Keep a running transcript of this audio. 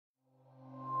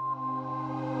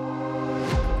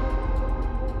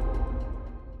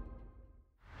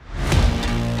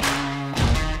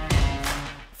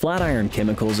Flatiron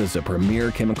Chemicals is a premier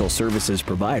chemical services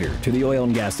provider to the oil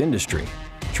and gas industry,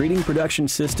 treating production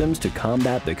systems to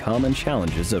combat the common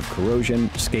challenges of corrosion,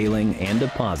 scaling, and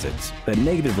deposits that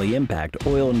negatively impact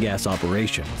oil and gas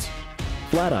operations.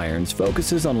 Flatirons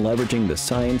focuses on leveraging the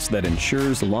science that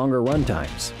ensures longer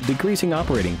runtimes, decreasing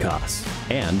operating costs,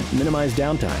 and minimize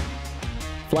downtime.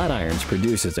 Flatirons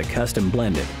produces a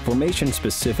custom-blended,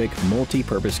 formation-specific,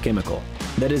 multi-purpose chemical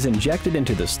that is injected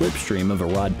into the slipstream of a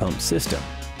rod pump system,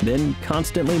 then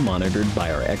constantly monitored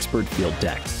by our expert field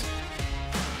techs.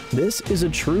 This is a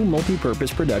true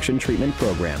multi-purpose production treatment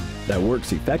program that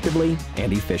works effectively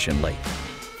and efficiently.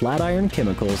 Flatiron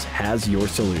Chemicals has your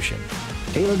solution.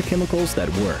 Tailored chemicals that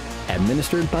work,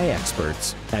 administered by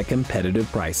experts at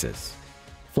competitive prices.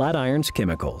 Flatirons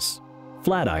Chemicals.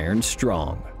 Flatiron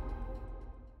Strong.